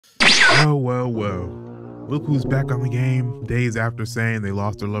Well, well, well. Look who's back on the game days after saying they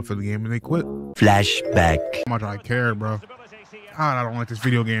lost their love for the game and they quit. Flashback. How much I care, bro. God, I don't like this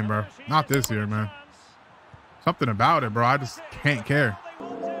video game, bro. Not this year, man. Something about it, bro. I just can't care.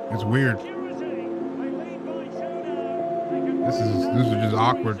 It's weird. This is just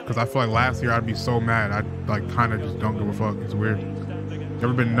awkward because I feel like last year I'd be so mad. I like kind of just don't give a fuck. It's weird. You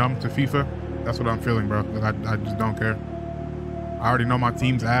ever been numb to FIFA? That's what I'm feeling, bro. Like I just don't care. I already know my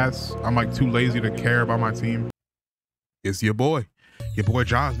team's ass. I'm like too lazy to care about my team. It's your boy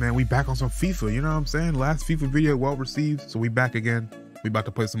Josh, man. We back on some FIFA, you know what I'm saying? Last FIFA video well received, so we back again. We about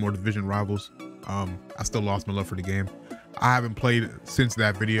to play some more Division Rivals. I still lost my love for the game. I haven't played since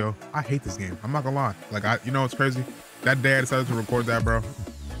that video. I hate this game. I'm not gonna lie. Like you know what's crazy? That day I decided to record that, bro.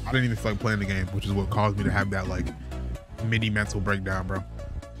 I didn't even feel like playing the game, which is what caused me to have that like mini mental breakdown, bro.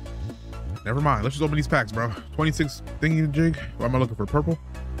 Never mind. Let's just open these packs, bro. 26 thingy jig. What am I looking for? Purple?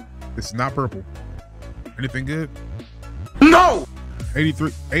 This is not purple. Anything good? No!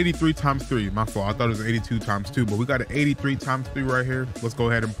 83 times 3. My fault. I thought it was 82 times 2, but we got an 83 times 3 right here. Let's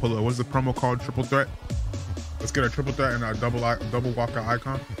go ahead and pull it. What's the promo called? Triple threat. Let's get a triple threat and a double walkout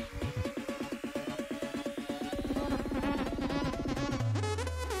icon.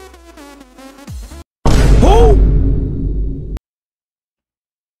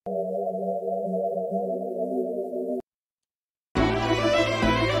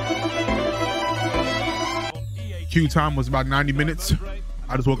 Queue time was about 90 minutes.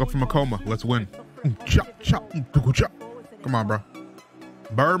 I just woke up from a coma. Let's win. Come on, bro.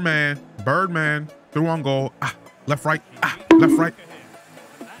 Birdman. Through on goal. Left, right. Left, right.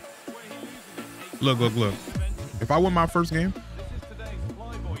 Look. If I win my first game.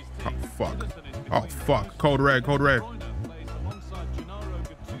 Oh, fuck. Code red.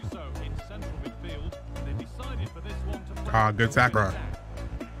 Good tackle.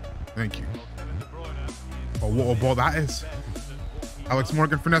 Thank you. Oh, what a ball that is. Alex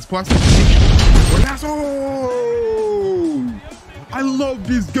Morgan, finesse plus. Oh, I love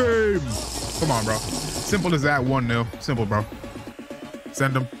this game. Come on, bro. Simple as that. 1-0. Simple, bro.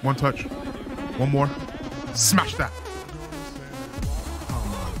 Send him. One touch. One more. Smash that. Oh,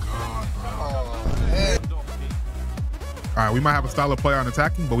 my God, bro. All right, we might have a style of play on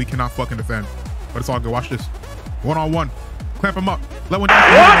attacking, but we cannot fucking defend. But it's all good. Watch this. 1-on-1. Clamp him up. Let one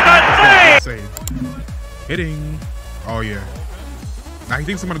down. Save. Hitting. Oh, yeah. Now he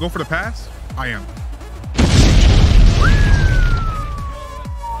thinks I'm going to go for the pass? I am.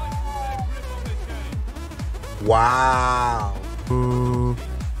 Wow. Ooh.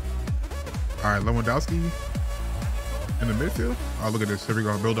 All right, Lewandowski in the midfield. Oh, look at this. Here we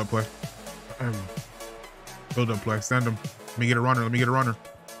go. Build up play. Build up play. Send him. Let me get a runner.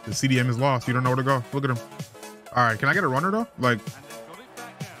 The CDM is lost. You don't know where to go. Look at him. All right, can I get a runner, though? Like,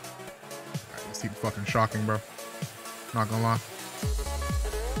 this team fucking shocking, bro. Not gonna lie.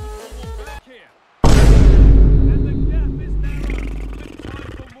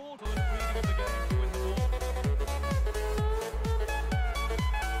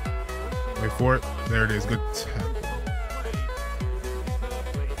 Wait for it. There it is. Good tackle.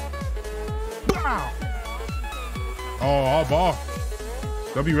 Wow. Oh, all ball.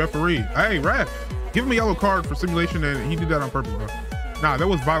 W referee. Hey, ref. Give him a yellow card for simulation, and he did that on purpose, bro. Nah, that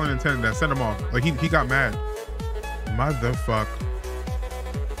was violent intent. That sent him off. Like, he got mad. Motherfuck.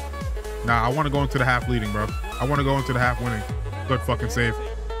 Nah, I want to go into the half leading, bro. I want to go into the half winning. Good fucking save.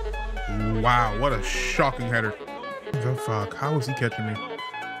 Wow, what a shocking header. The fuck? How is he catching me?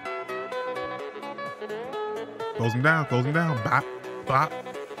 Close him down. Bop, bop.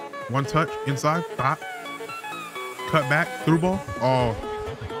 One touch, inside, bop. Cut back, through ball. Oh,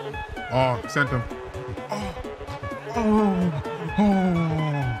 sent him.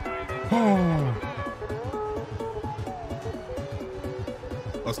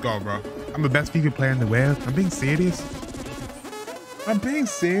 Let's go, bro. I'm the best FIFA player in the world. I'm being serious.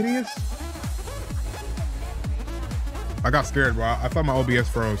 I got scared, bro. I thought my OBS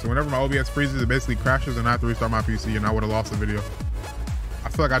froze. So whenever my OBS freezes, it basically crashes and I have to restart my PC and I would have lost the video. I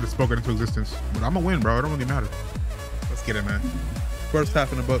feel like I just spoke it into existence. But I'm gonna win, bro. It don't really matter. Let's get it, man. First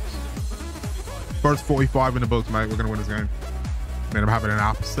half in the books. First 45 in the books, mate. We're gonna win this game. Man, I'm having an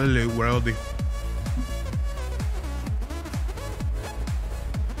absolute worldie.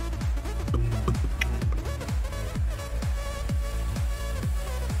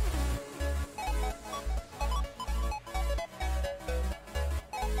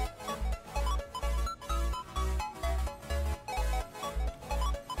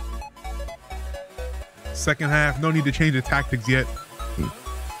 Second half, no need to change the tactics yet.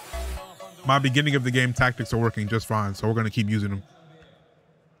 My beginning of the game tactics are working just fine, so we're going to keep using them.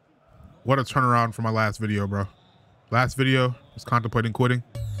 What a turnaround from my last video, bro. Last video was contemplating quitting.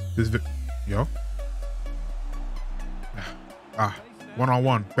 This yo.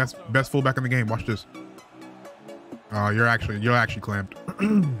 One-on-one. Best fullback in the game. Watch this. You're actually clamped.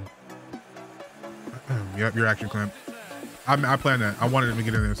 Yep, you're actually clamped. I planned that. I wanted him to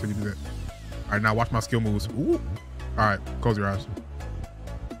get in there so he did it. All right, now watch my skill moves. Ooh. All right, close your eyes.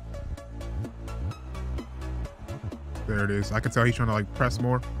 There it is. I can tell he's trying to like press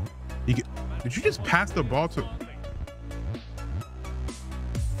more. Did you just pass the ball to?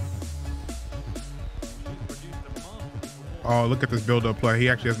 Oh, look at this build-up play. He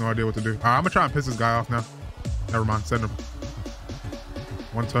actually has no idea what to do. All right, I'm gonna try and piss this guy off now. Never mind, send him.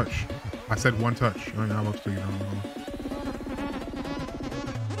 One touch. I said one touch. Oh, yeah, I looks to you.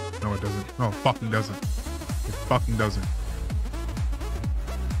 No, it doesn't. No, it fucking doesn't. It fucking doesn't.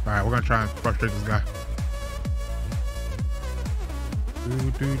 All right, we're gonna try and frustrate this guy.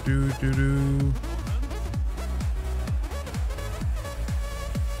 Do.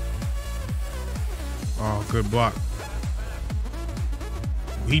 Oh, good block.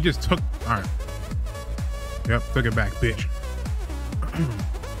 He just took. All right. Yep, took it back, bitch.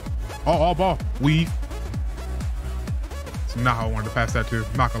 All ball. Weave. It's not how I wanted to pass that to.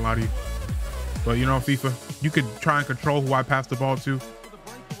 I'm not gonna lie to you. But you know, FIFA, you could try and control who I pass the ball to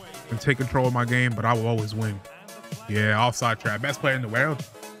and take control of my game, but I will always win. Yeah, offside trap. Best player in the world.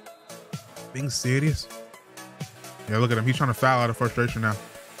 Being serious. Yeah, look at him. He's trying to foul out of frustration now.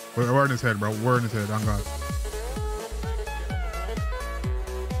 We're in his head, bro. We're in his head. On God.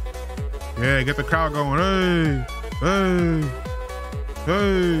 Yeah, get the crowd going. Hey, hey,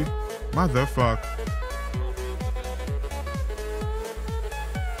 hey. Motherfucker.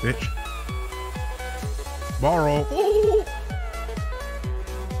 Bitch. Ball roll. Ooh.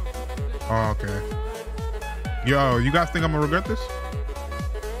 Oh, okay. Yo, you guys think I'm gonna regret this?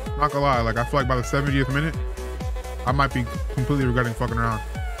 Not gonna lie, like I feel like by the 70th minute, I might be completely regretting fucking around.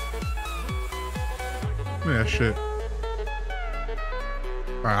 Yeah, shit.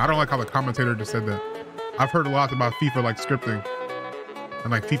 Alright, I don't like how the commentator just said that. I've heard a lot about FIFA like scripting and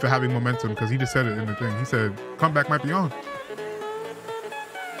like FIFA having momentum because he just said it in the thing. He said, comeback might be on.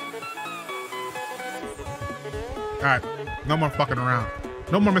 Alright, no more fucking around.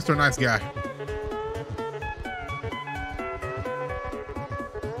 No more Mr. Nice Guy.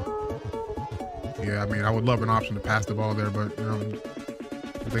 Yeah, I mean, I would love an option to pass the ball there, but, you know,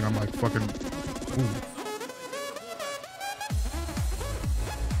 I think I'm like fucking... Ooh.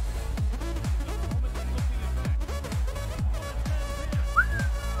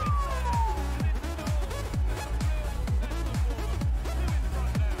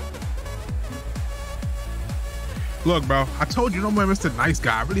 Look, bro, I told you no more Mr. Nice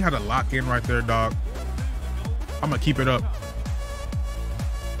Guy. I really had to lock in right there, dog. I'm gonna keep it up.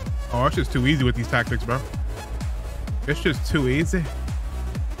 Oh, it's just too easy with these tactics, bro. It's just too easy.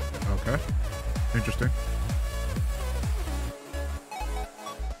 Okay. Interesting.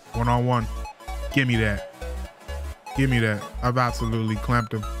 One-on-one. Give me that. Give me that. I've absolutely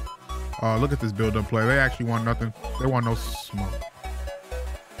clamped him. Oh, look at this build-up play. They actually want nothing. They want no smoke.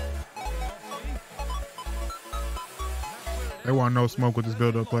 They want no smoke with this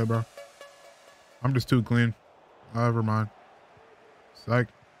build-up play, bro. I'm just too clean. Never mind. Psych.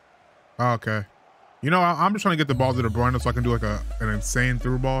 Okay. You know, I'm just trying to get the ball to De Bruyne so I can do like an insane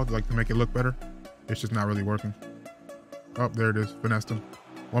through ball, like to make it look better. It's just not really working. Oh, there it is. Finessed him.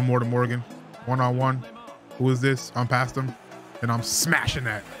 One more to Morgan. One-on-one. Who is this? I'm past him. And I'm smashing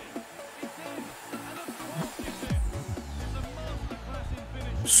that.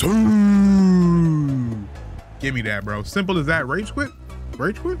 So, give me that, bro. Simple as that. Rage quit?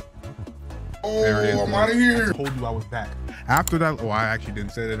 Rage quit? Oh, there it is, I'm out of here. I told you I was back. After that, oh, I actually didn't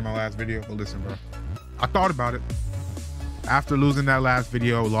say that in my last video, but listen, bro. I thought about it. After losing that last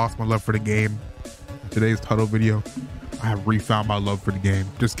video, lost my love for the game. Today's title video, I have refound my love for the game.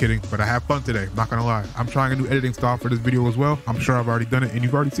 Just kidding, but I have fun today. Not gonna lie. I'm trying a new editing style for this video as well. I'm sure I've already done it and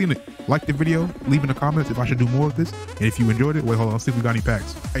you've already seen it. Like the video, leave in the comments if I should do more of this. And if you enjoyed it, wait, hold on, let's see if we got any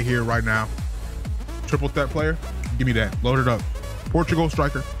packs. Right here, right now. Triple threat player, give me that. Load it up. Portugal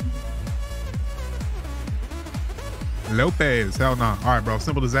striker. Lopez, hell nah. All right, bro,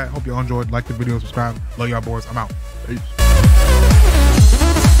 simple as that. Hope y'all enjoyed. Like the video, subscribe. Love y'all boys. I'm out. Peace.